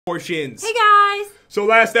Portions. Hey guys! So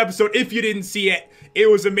last episode, if you didn't see it, it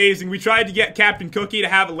was amazing. We tried to get Captain Cookie to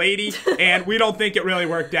have a lady, and we don't think it really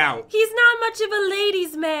worked out. He's not much of a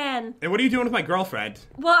ladies' man. And what are you doing with my girlfriend?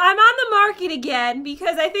 Well, I'm on the market again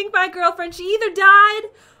because I think my girlfriend, she either died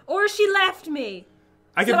or she left me.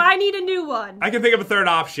 So I need a new one. I can think of a third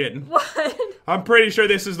option. What? I'm pretty sure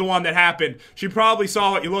this is the one that happened. She probably saw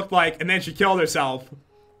what you looked like, and then she killed herself.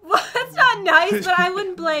 Well, that's not nice, but I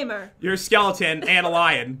wouldn't blame her. You're a skeleton and a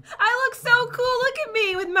lion. I look so cool. Look at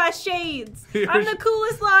me with my shades. I'm the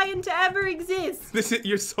coolest lion to ever exist.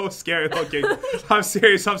 You're so scary looking. I'm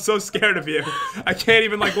serious. I'm so scared of you. I can't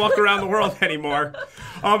even walk around the world anymore.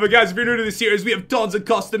 But guys, if you're new to the series, we have tons of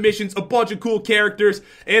custom missions, a bunch of cool characters,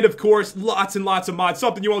 and of course, lots and lots of mods.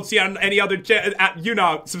 Something you won't see on any other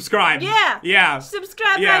channel. Subscribe. Yeah. Yeah.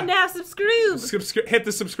 Subscribe right now. Subscribe. Hit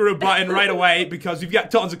the subscribe button right away because we've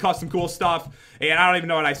got tons of custom cool stuff, and I don't even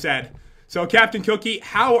know what I said. So, Captain Cookie,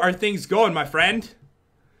 how are things going, my friend?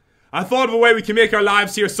 I thought of a way we can make our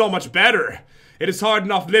lives here so much better. It is hard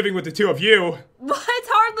enough living with the two of you. Well, it's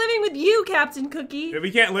hard living with you, Captain Cookie. We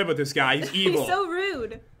can't live with this guy. He's evil. He's so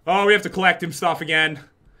rude. Oh, we have to collect him stuff again.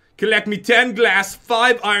 Collect me 10 glass,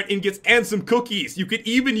 5 iron ingots, and some cookies. You could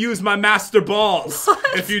even use my master balls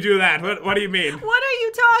if you do that. What do you mean? What are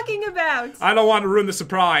you talking about? I don't want to ruin the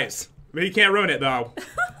surprise. But you can't ruin it, though.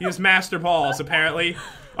 He has master balls, apparently.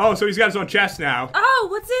 Oh, so he's got his own chest now. Oh,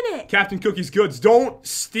 what's in it? Captain Cookie's goods. Don't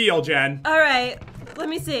steal, Jen. All right, let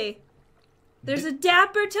me see. There's a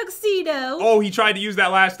dapper tuxedo. Oh, he tried to use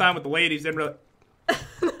that last time with the ladies. Didn't really...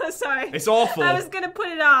 Sorry. It's awful. I was going to put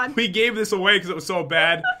it on. We gave this away because it was so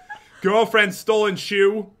bad. Girlfriend's stolen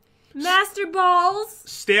shoe. Master balls.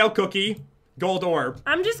 Stale cookie. Gold orb.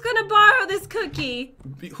 I'm just gonna borrow this cookie.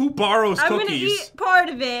 Who borrows cookies? I'm gonna eat part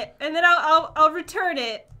of it, and then I'll return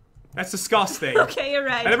it. That's disgusting. Okay, you're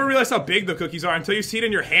right. I never realized how big the cookies are until you see it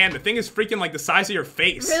in your hand. The thing is freaking like the size of your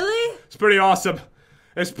face. Really? It's pretty awesome.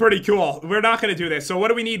 It's pretty cool. We're not gonna do this. So what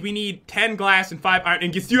do we need? We need 10 glass and 5 iron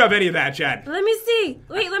ingots. Do you have any of that, Jen? Let me see.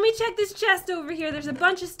 Wait, let me check this chest over here. There's a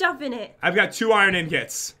bunch of stuff in it. I've got 2 iron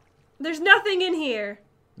ingots. There's nothing in here.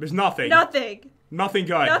 There's nothing. Nothing. Nothing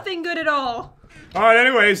good. Nothing good at all. Alright,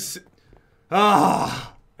 anyways.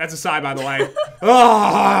 That's a sigh, by the way.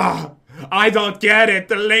 I don't get it.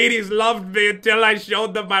 The ladies loved me until I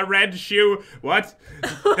showed them my red shoe. What?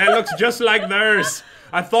 That looks just like theirs.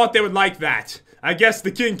 I thought they would like that. I guess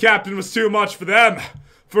the King Captain was too much for them.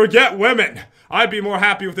 Forget women. I'd be more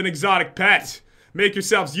happy with an exotic pet. Make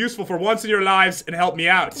yourselves useful for once in your lives and help me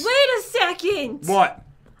out. Wait a second. What?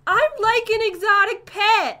 I'm like an exotic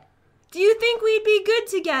pet. Do you think we'd be good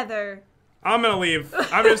together? I'm gonna leave.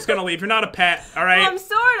 I'm just gonna leave. You're not a pet, alright?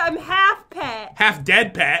 Well, I'm half pet. Half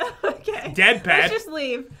dead pet. Okay. Dead pet. Let's just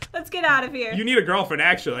leave. Let's get out of here. You need a girlfriend,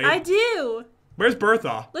 actually. I do. Where's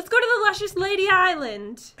Bertha? Let's go to the Luscious Lady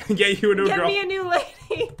Island. Get you a new girl. Get me a new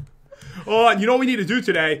lady. Oh, you know what we need to do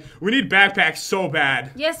today? We need backpacks so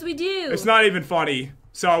bad. Yes, we do. It's not even funny.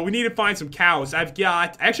 So we need to find some cows.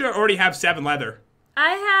 Actually, I already have 7 leather.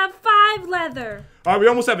 I have 5 leather. Alright, we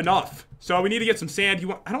almost have enough. So we need to get some sand.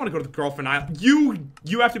 I don't want to go to the girlfriend island.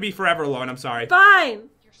 You have to be forever alone. I'm sorry. Fine.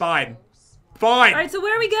 Fine. Fine. All right, so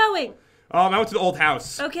where are we going? I went to the old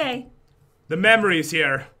house. Okay. The memories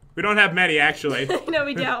here. We don't have many, actually. No,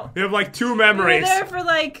 we don't. We have like 2 memories. We were there for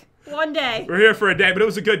like 1 day. We're here for a day, but it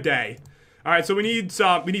was a good day. All right, so we need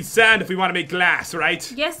sand if we want to make glass,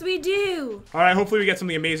 right? Yes, we do. All right, hopefully we get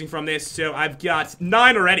something amazing from this. So I've got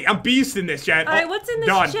 9 already. I'm beasting this, Jen. All right, what's in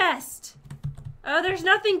this chest? Oh, there's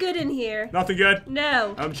nothing good in here. Nothing good?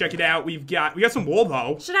 No. Check it out. We got some wool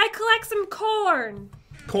though. Should I collect some corn?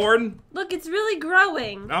 Corn? Look, it's really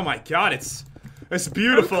growing. Oh my god, it's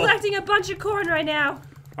beautiful. I'm collecting a bunch of corn right now.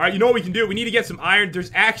 All right, you know what we can do? We need to get some iron.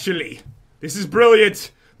 This is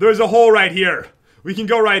brilliant. There's a hole right here. We can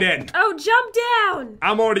go right in. Oh, jump down.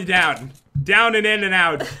 I'm already down. Down and in and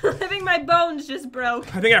out. I think my bones just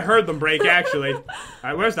broke. I think I heard them break, actually. All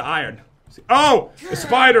right, where's the iron? Oh, a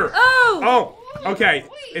spider. Oh. Oh, okay.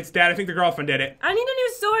 It's dead. I think the girlfriend did it. I need a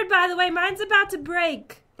new sword, by the way. Mine's about to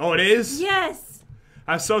break. Oh, it is? Yes.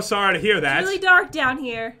 I'm so sorry to hear that. It's really dark down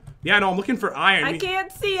here. Yeah, no, I'm looking for iron. I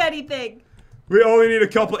can't see anything. We only need a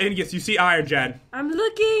couple ingots. You see iron, Jen. I'm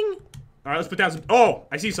looking. All right, let's put down some. Oh,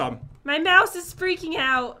 I see some. My mouse is freaking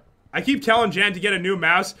out. I keep telling Jen to get a new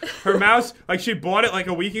mouse. Her mouse, she bought it like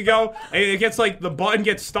a week ago, and it gets the button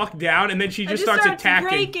gets stuck down, and then she just starts attacking.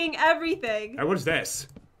 Breaking everything. All right, what is this?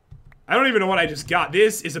 I don't even know what I just got.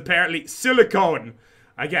 This is apparently silicone.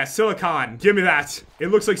 I guess silicon. Give me that. It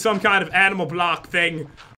looks like some kind of animal block thing.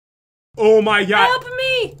 Oh my god. Help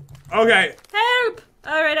me! Okay. Help!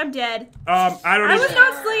 Alright, I'm dead. I don't I even... was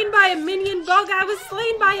not slain by a minion bug, I was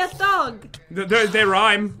slain by a thug. They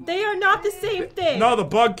rhyme. They are not the same thing. No, the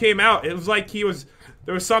bug came out. It was like there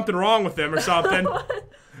was something wrong with him or something.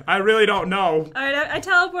 I really don't know. Alright, I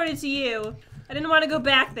teleported to you. I didn't want to go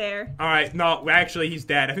back there. Alright, no, actually, he's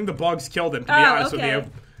dead. I think the bugs killed him, to be honest with you.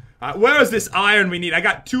 Where is this iron we need? I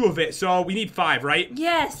got 2 of it, so we need 5, right?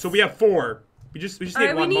 Yes. So we have 4. We just need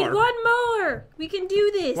one more. We need 1 more. We can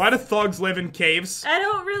do this. Why do thugs live in caves? I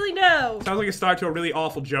don't really know. Sounds like a start to a really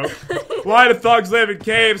awful joke. Why do thugs live in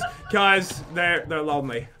caves? Because they're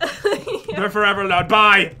lonely. They're forever alone.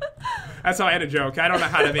 Bye. That's how I end a joke. I don't know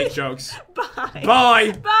how to make jokes. Bye.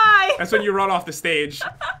 Bye. Bye. That's when you run off the stage.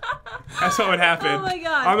 That's what would happen. Oh my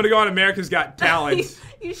god. I'm gonna go on America's Got Talent.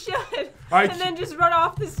 You should. And then just run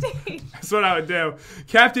off the stage. That's what I would do.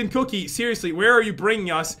 Captain Cookie, seriously, where are you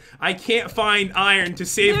bringing us? I can't find iron to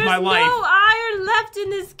save my life. There's no iron left in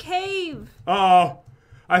this cave. Oh,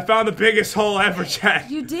 I found the biggest hole ever, Jen.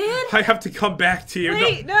 You did? I have to come back to you.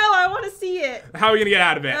 Wait, no, I want to see it. How are we gonna get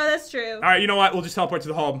out of it? No, that's true. All right, you know what? We'll just teleport to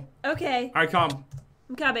the home. Okay. All right, come.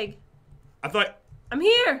 I'm coming. I thought... I'm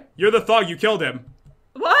here. You're the thug. You killed him.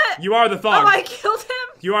 What? You are the thug. Oh, I killed him?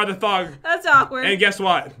 You are the thug. That's awkward. And guess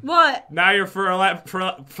what? What? Now you're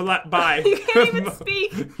bye. You can't even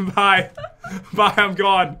speak. Bye. Bye, I'm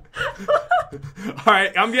gone.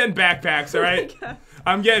 Alright, I'm getting backpacks, alright? Oh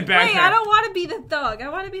I'm getting backpacks. Wait, I don't want to be the thug. I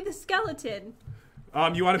want to be the skeleton.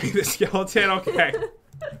 You want to be the skeleton? Okay.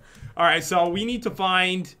 Alright, so we need to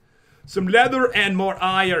find some leather and more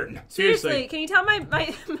iron. Seriously. Can you tell my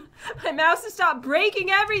mouse to stop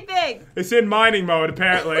breaking everything? It's in mining mode,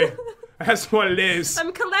 apparently. That's what it is.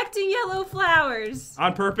 I'm collecting yellow flowers.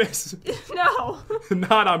 On purpose? No.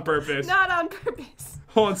 Not on purpose. Not on purpose.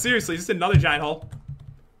 Hold on, seriously, is this another giant hole?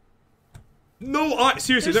 No,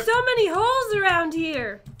 seriously. There's so many holes around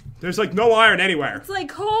here. There's like no iron anywhere. It's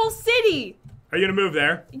like Hole City. Are you gonna move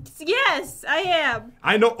there? Yes, I am.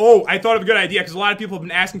 I know. Oh, I thought of a good idea because a lot of people have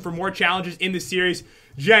been asking for more challenges in this series.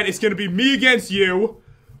 Jen, it's gonna be me against you.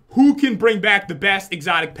 Who can bring back the best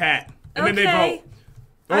exotic pet? And then they vote.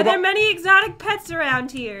 Are there many exotic pets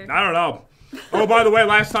around here? I don't know. Oh, by the way,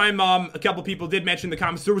 last time a couple people did mention in the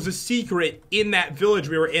comments there was a secret in that village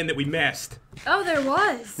we were in that we missed. Oh, there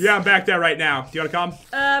was. Yeah, I'm back there right now. Do you want to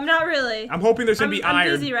come? Not really. I'm hoping there's gonna be iron.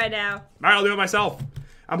 I'm busy right now. All right, I'll do it myself.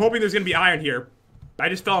 I'm hoping there's gonna be iron here. I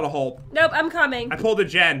just fell in a hole. Nope, I'm coming. I pulled a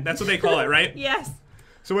gen. That's what they call it, right? Yes.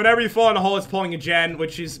 So whenever you fall in a hole, it's pulling a gen,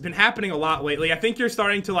 which has been happening a lot lately. I think you're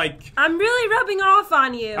starting to like... I'm really rubbing off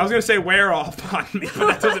on you. I was gonna say wear off on me, but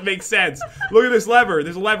that doesn't make sense. Look at this lever.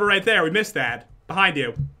 There's a lever right there. We missed that. Behind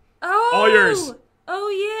you. Oh. All yours.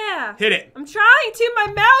 Oh, yeah. Hit it. I'm trying to.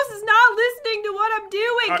 My mouse is not listening to what I'm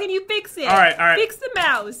doing. Can you fix it? All right. Fix the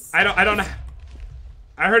mouse. I don't know.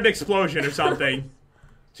 I heard an explosion or something.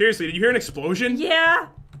 Seriously, did you hear an explosion? Yeah.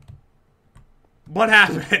 What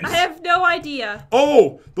happened? I have no idea.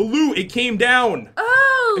 Oh, the loot. It came down.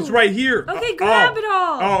 Oh. It's right here. Okay, grab it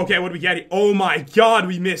all. Oh, okay. What do we get? Oh my God,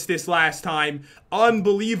 we missed this last time.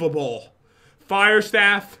 Unbelievable. Fire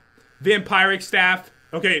staff, vampiric staff.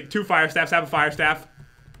 Okay, 2 fire staffs. Have a fire staff.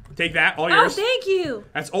 Take that. All yours. Oh, thank you.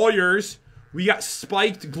 That's all yours. We got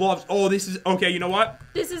spiked gloves. Oh, this is okay. You know what?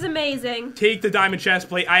 This is amazing. Take the diamond chest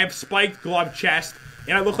plate. I have spiked glove chest,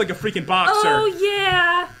 and I look like a freaking boxer. Oh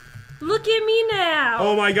yeah. Look at me now.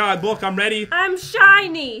 Oh my God! Look, I'm ready. I'm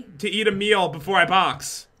shiny. To eat a meal before I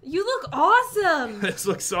box. You look awesome. This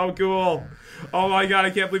looks so cool. Oh my God! I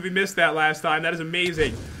can't believe we missed that last time. That is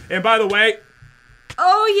amazing. And by the way.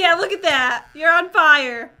 Oh yeah! Look at that. You're on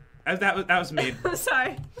fire. That was me. I'm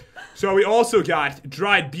sorry. So we also got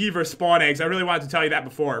dried beaver spawn eggs. I really wanted to tell you that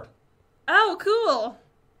before. Oh, cool.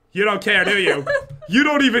 You don't care, do you? You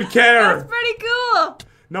don't even care. That's pretty cool.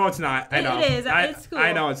 No, it's not. I know. It is. It's cool.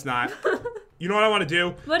 I know it's not. You know what I want to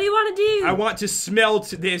do? What do you want to do? I want to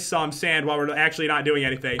smelt this sand while we're actually not doing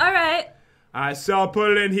anything. All right. So I'll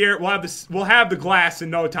put it in here. We'll have the glass in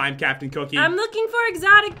no time, Captain Cookie. I'm looking for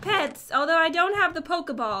exotic pets, although I don't have the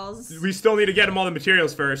Pokeballs. We still need to get them all the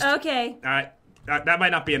materials first. Okay. All right. That might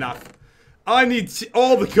not be enough. I need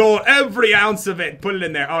all the gold, every ounce of it. Put it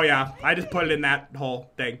in there. Oh yeah, I just put it in that whole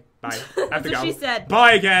thing. Bye. I have to go. That's what she said.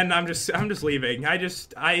 Bye again. I'm just leaving.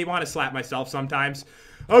 I want to slap myself sometimes.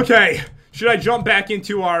 Okay. Should I jump back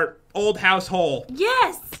into our old house hole?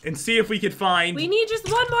 Yes. And see if we could find. We need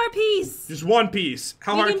just one more piece. Just one piece.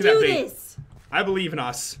 How hard can that be? We can do this. I believe in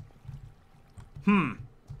us.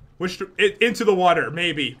 Into the water,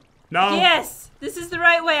 maybe. No? Yes. This is the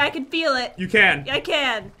right way. I can feel it. You can. I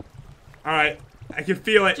can. Alright. I can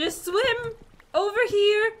feel it. Just swim over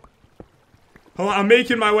here. Hold on, I'm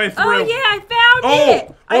making my way through. Oh yeah, I found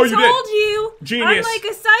it. I you told did. you. Genius. I'm like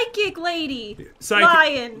a psychic lady.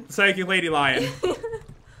 Lion. Psychic lady lion.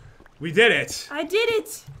 We did it. I did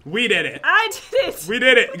it. We did it. I did it. We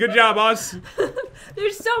did it. Good job, us.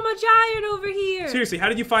 There's so much iron over here. Seriously, how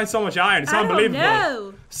did you find so much iron? It's I unbelievable.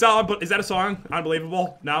 don't know. Is that a song?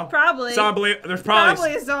 Unbelievable? No? Probably. There's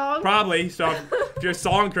Probably a song. Probably. So if you're a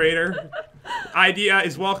song creator, idea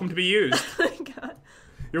is welcome to be used. Oh my god.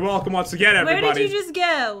 You're welcome once again, everybody. Where did you just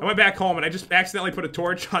go? I went back home and I just accidentally put a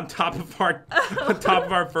torch on top of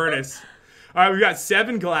our furnace. All right, we got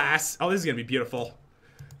 7 glass. Oh, this is gonna be beautiful.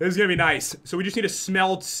 This is gonna be nice. So we just need to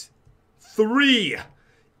smelt 3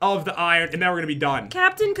 of the iron, and then we're gonna be done.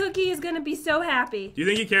 Captain Cookie is gonna be so happy. Do you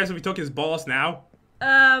think he cares if we took his balls now?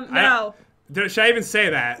 No. Should I even say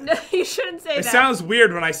that? No, you shouldn't say that. It sounds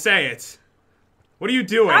weird when I say it. What are you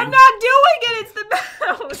doing? I'm not doing it. It's the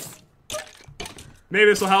mouse. Maybe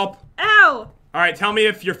this will help. Ow. All right, tell me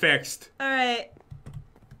if you're fixed. All right.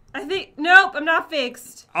 I think nope. I'm not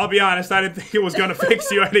fixed. I'll be honest. I didn't think it was gonna fix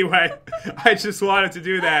you anyway. I just wanted to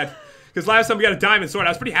do that because last time we got a diamond sword, I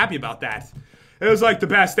was pretty happy about that. It was like the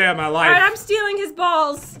best day of my life. All right, I'm stealing his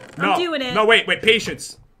balls. I'm doing it. No, wait,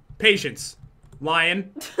 patience, patience,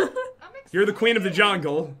 lion. You're the queen of the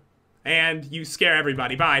jungle, and you scare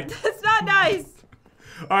everybody. Bye. That's not nice.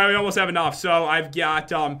 All right, we almost have enough. So I've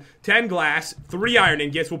got 10 glass, 3 iron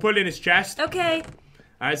ingots. We'll put it in his chest. Okay.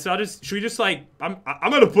 All right, so should we just like, I'm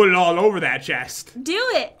gonna put it all over that chest. Do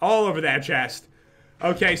it. All over that chest.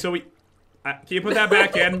 Okay, so can you put that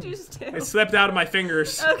back in? It slipped out of my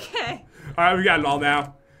fingers. Okay. All right, we got it all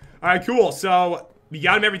now. All right, cool. So we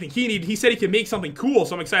got him everything he needed. He said he could make something cool,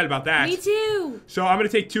 so I'm excited about that. Me too. So I'm gonna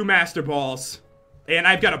take 2 master balls, and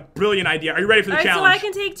I've got a brilliant idea. Are you ready for the challenge? All right, so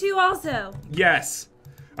I can take 2 also. Yes.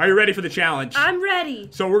 Are you ready for the challenge? I'm ready.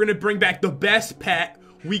 So we're gonna bring back the best pet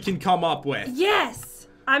we can come up with. Yes.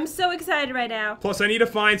 I'm so excited right now. Plus, I need to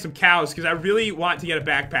find some cows because I really want to get a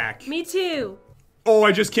backpack. Me too. Oh,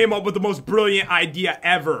 I just came up with the most brilliant idea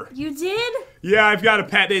ever. You did? Yeah, I've got a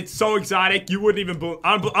pet. It's so exotic. You wouldn't even believe.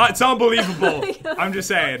 It's unbelievable. I'm just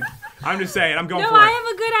saying. I'm going for it. No, I have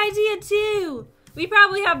a good idea too. We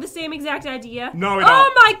probably have the same exact idea. No, we don't.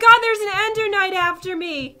 Oh my god, there's an Ender Knight after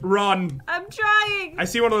me. Run. I'm trying. I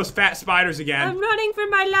see one of those fat spiders again. I'm running for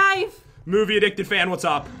my life. Movie addicted fan, what's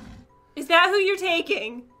up? Is that who you're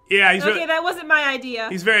taking? Yeah, he's okay. That wasn't my idea.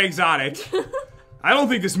 He's very exotic. I don't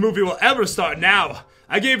think this movie will ever start now.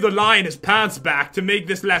 I gave the lion his pants back to make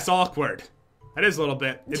this less awkward. That is a little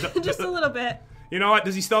bit. Just a little bit. You know what?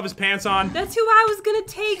 Does he still have his pants on? That's who I was gonna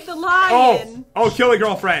take, the lion. Oh, kill a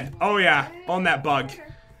girlfriend. Oh yeah, own that bug.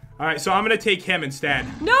 All right, so I'm gonna take him instead.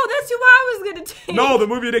 No, that's who I was gonna take. No, the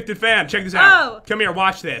movie addicted fan. Check this out. Oh. Come here,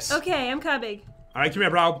 watch this. Okay, I'm coming. All right, come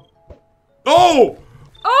here, bro. Oh!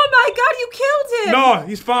 Oh my god, you killed him! No,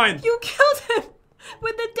 he's fine. You killed him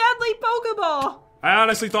with the deadly Pokeball. I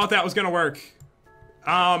honestly thought that was gonna work.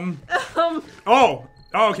 Oh,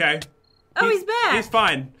 okay. Oh, he's back. He's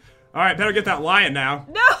fine. All right, better get that lion now.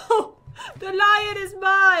 No, the lion is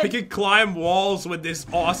mine. I can climb walls with this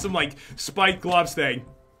awesome, like, spiked gloves thing.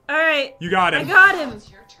 All right. You got him. I got him.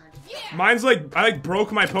 Mine's like, I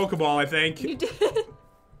broke my Pokeball, I think. You did?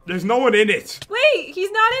 There's no one in it. Wait,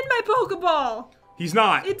 he's not in my Pokeball. He's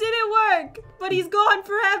not. It didn't work, but he's gone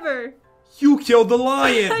forever. You killed the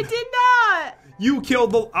lion. I did not. You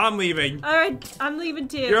killed the... I'm leaving. All right, I'm leaving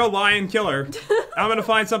too. You're a lion killer. I'm gonna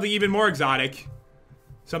find something even more exotic.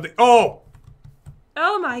 Something... Oh!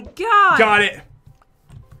 Oh my god. Got it.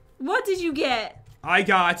 What did you get? I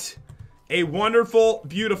got a wonderful,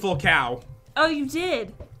 beautiful cow. Oh, you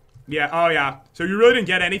did? Yeah, oh yeah. So you really didn't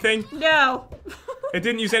get anything? No. It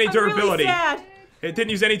didn't use any durability. I'm really sad. It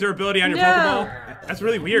didn't use any durability on your No. Pokeball? That's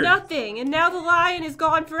really weird. Nothing, and now the lion is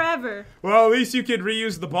gone forever. Well, at least you could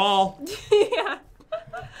reuse the ball. Yeah.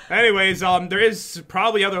 Anyways, there is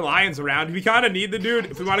probably other lions around. We kind of need the dude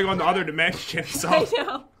if we want to go in the other dimension. So, I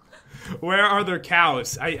know. Where are there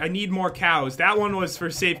cows? I need more cows. That one was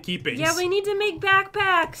for safekeeping. Yeah, we need to make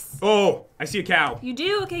backpacks. Oh, I see a cow. You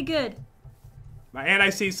do? Okay, good. And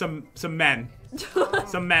I see some men.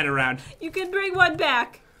 Some men around. You can bring one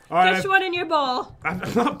back. Right, Catch one in your ball. I'm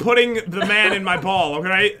not putting the man in my ball,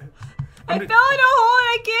 okay? I fell in a hole and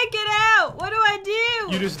I can't get out. What do I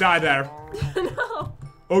do? You just die there. No.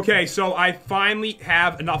 Okay, so I finally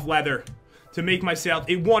have enough leather to make myself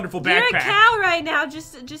a wonderful backpack. You're a cow right now,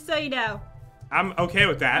 just so you know. I'm okay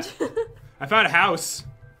with that. I found a house.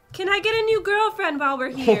 Can I get a new girlfriend while we're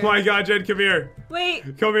here? Oh my god, Jen, come here.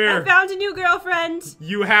 Wait. Come here. I found a new girlfriend.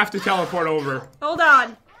 You have to teleport over. Hold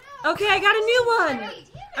on. Okay, I got a new one.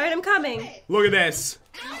 Alright, I'm coming. Look at this.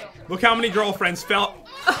 Look how many girlfriends fell.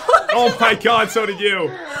 Oh my god, so did you.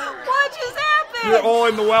 What just happened? You're all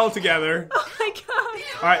in the well together. Oh my god.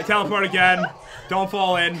 Alright, teleport again. Don't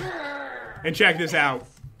fall in. And check this out.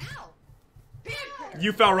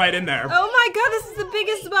 You fell right in there. Oh my god, this is the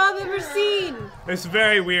biggest spa I've ever seen. It's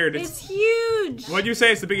very weird. It's huge. What'd you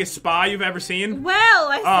say? It's the biggest spa you've ever seen? Well,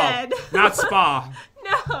 I said. Not spa.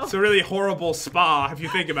 No. It's a really horrible spa if you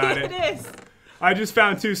think about it. It is. I just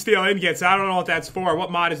found 2 steel ingots. I don't know what that's for. What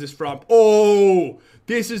mod is this from? Oh,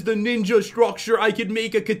 this is the ninja structure. I could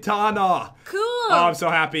make a katana. Cool. Oh, I'm so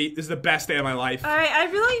happy. This is the best day of my life. Alright, I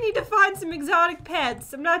really need to find some exotic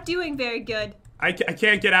pets. I'm not doing very good. I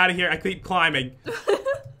can't get out of here. I keep climbing.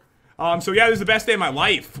 So yeah, this is the best day of my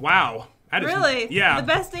life. Wow. That is, Really? Yeah. The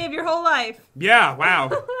best day of your whole life. Yeah, wow.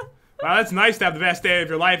 Wow, that's nice to have the best day of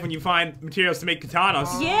your life when you find materials to make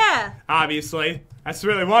katanas. Yeah. Obviously. That's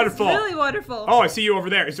really wonderful. Really wonderful. Oh, I see you over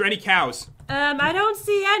there. Is there any cows? I don't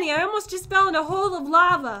see any. I almost just fell in a hole of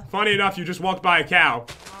lava. Funny enough, you just walked by a cow.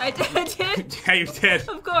 I did? Yeah, you did.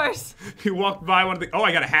 Of course. You walked by one of the... Oh,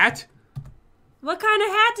 I got a hat? What kind of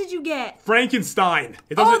hat did you get? Frankenstein.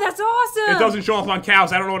 It Oh, doesn't, that's awesome. It doesn't show up on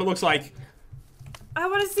cows. I don't know what it looks like. I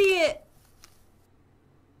want to see it.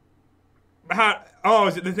 Oh,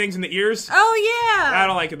 is it the things in the ears? Oh, yeah. I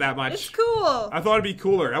don't like it that much. It's cool. I thought it'd be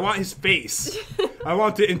cooler. I want his face. I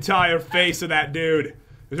want the entire face of that dude.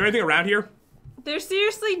 Is there anything around here? There's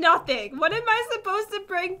seriously nothing. What am I supposed to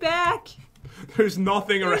bring back? There's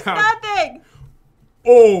nothing There's around. nothing.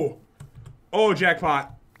 Oh. Oh,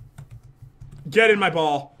 jackpot. Get in my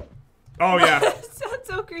ball. Oh, yeah. That sounds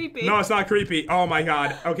so creepy. No, it's not creepy. Oh, my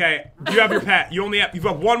God. Okay. You have your pet. You've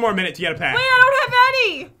got 1 more minute to get a pet. Wait, I don't have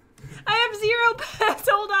any. I have 0 pets.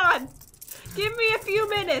 Hold on. Give me a few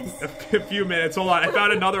minutes. A few minutes. Hold on. I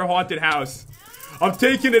found another haunted house. I'm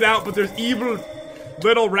taking it out, but there's evil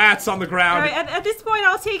little rats on the ground. Alright, at this point,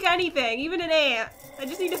 I'll take anything, even an ant. I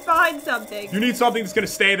just need to find something. You need something that's gonna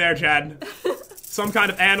stay there, Chad. Some kind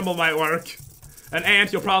of animal might work. An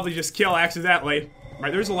ant you'll probably just kill accidentally.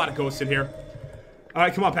 Right, there's a lot of ghosts in here.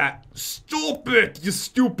 Alright, come on, Pat. Stop it, you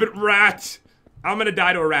stupid rat. I'm gonna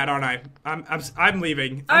die to a rat, aren't I? I'm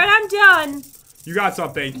leaving. Alright, I'm done. You got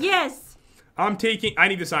something. Yes. I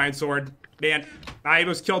need this iron sword. Man, I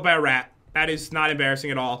was killed by a rat. That is not embarrassing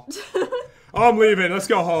at all. Oh, I'm leaving. Let's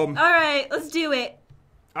go home. Alright, let's do it.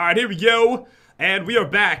 Alright, here we go. And we are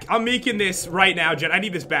back. I'm making this right now, Jen. I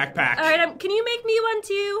need this backpack. Alright, can you make me one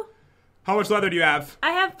too? How much leather do you have?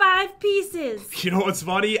 I have 5 pieces. You know what's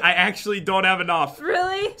funny? I actually don't have enough.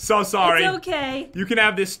 Really? So sorry. It's okay. You can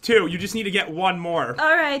have this too. You just need to get 1 more.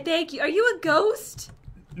 Alright, thank you. Are you a ghost?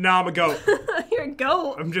 No, I'm a goat. You're a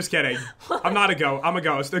goat. I'm just kidding. I'm not a goat. I'm a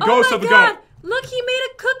ghost. A Oh ghost my of a God. goat. Look, he made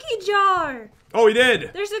a cookie jar. Oh, he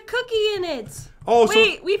did. There's a cookie in it. Oh,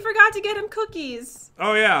 Wait, we forgot to get him cookies.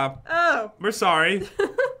 Oh yeah. Oh. We're sorry.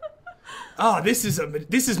 Oh, this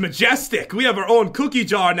is majestic. We have our own cookie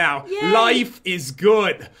jar now. Yay. Life is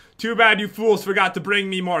good. Too bad you fools forgot to bring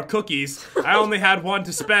me more cookies. I only had 1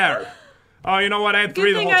 to spare. Oh, you know what? I had 3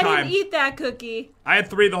 Good the thing whole I time. didn't eat that cookie. I had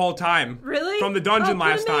 3 the whole time. Really? From the dungeon put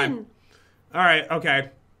last 'em time. in. All right, okay.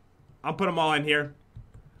 I'll put them all in here.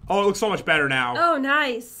 Oh, it looks so much better now. Oh,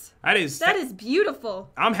 nice. That is beautiful.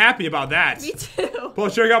 I'm happy about that. Me too. Well,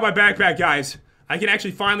 check out my backpack, guys. I can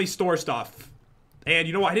actually finally store stuff. And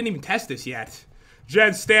you know what? I didn't even test this yet.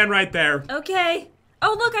 Jen, stand right there. Okay.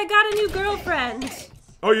 Oh, look, I got a new girlfriend.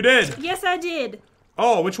 Oh, you did? Yes, I did.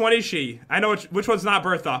 Oh, which one is she? I know which one's not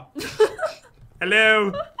Bertha.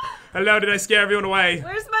 Hello? Hello, did I scare everyone away?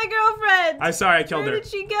 Where's my girlfriend? I'm sorry, I killed her. Where did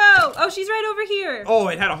she go? Oh, she's right over here. Oh,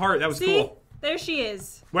 it had a heart. That was See? cool. There she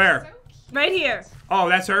is. Where? Right here. Oh,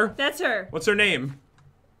 that's her? That's her. What's her name?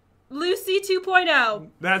 Lucy 2.0.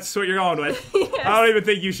 That's what you're going with. Yes. I don't even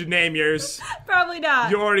think you should name yours. Probably not.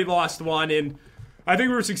 You already lost one, and I think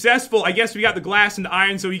we were successful. I guess we got the glass and the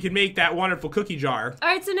iron so he can make that wonderful cookie jar.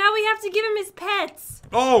 Alright, so now we have to give him his pets.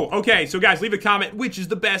 Oh, okay. So, guys, leave a comment. Which is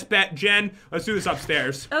the best pet, Jen? Let's do this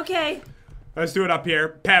upstairs. Okay. Let's do it up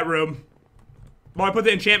here. Pet room. Well, I put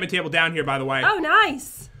the enchantment table down here, by the way. Oh,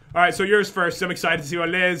 nice. All right, so yours first. I'm excited to see what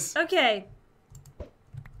it is. Okay.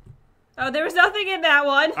 Oh, there was nothing in that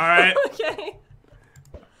one. All right. Okay.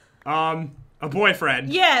 A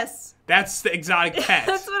boyfriend. Yes. That's the exotic pet.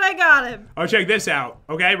 That's what I got him. Oh, check this out.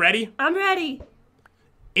 Okay, ready? I'm ready.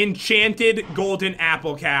 Enchanted golden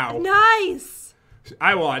apple cow. Nice.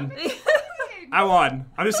 I won. I won.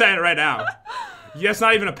 I'm just saying it right now. That's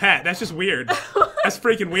not even a pet. That's just weird. That's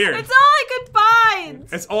freaking weird. It's all I could find.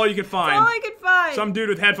 That's all you could find. All I could find. Some dude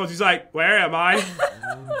with headphones, he's like, where am I?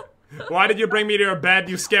 Why did you bring me to your bed,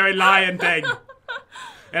 you scary lion thing?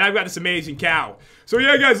 And I've got this amazing cow. So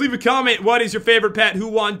yeah, guys, leave a comment. What is your favorite pet? Who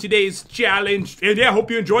won today's challenge? And yeah, hope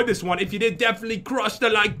you enjoyed this one. If you did, definitely crush the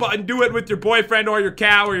like button. Do it with your boyfriend or your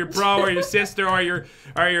cow or your bro or your sister or your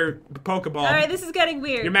Pokeball. All right, this is getting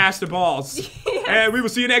weird. Your master balls. Yes. And we will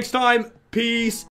see you next time. Peace.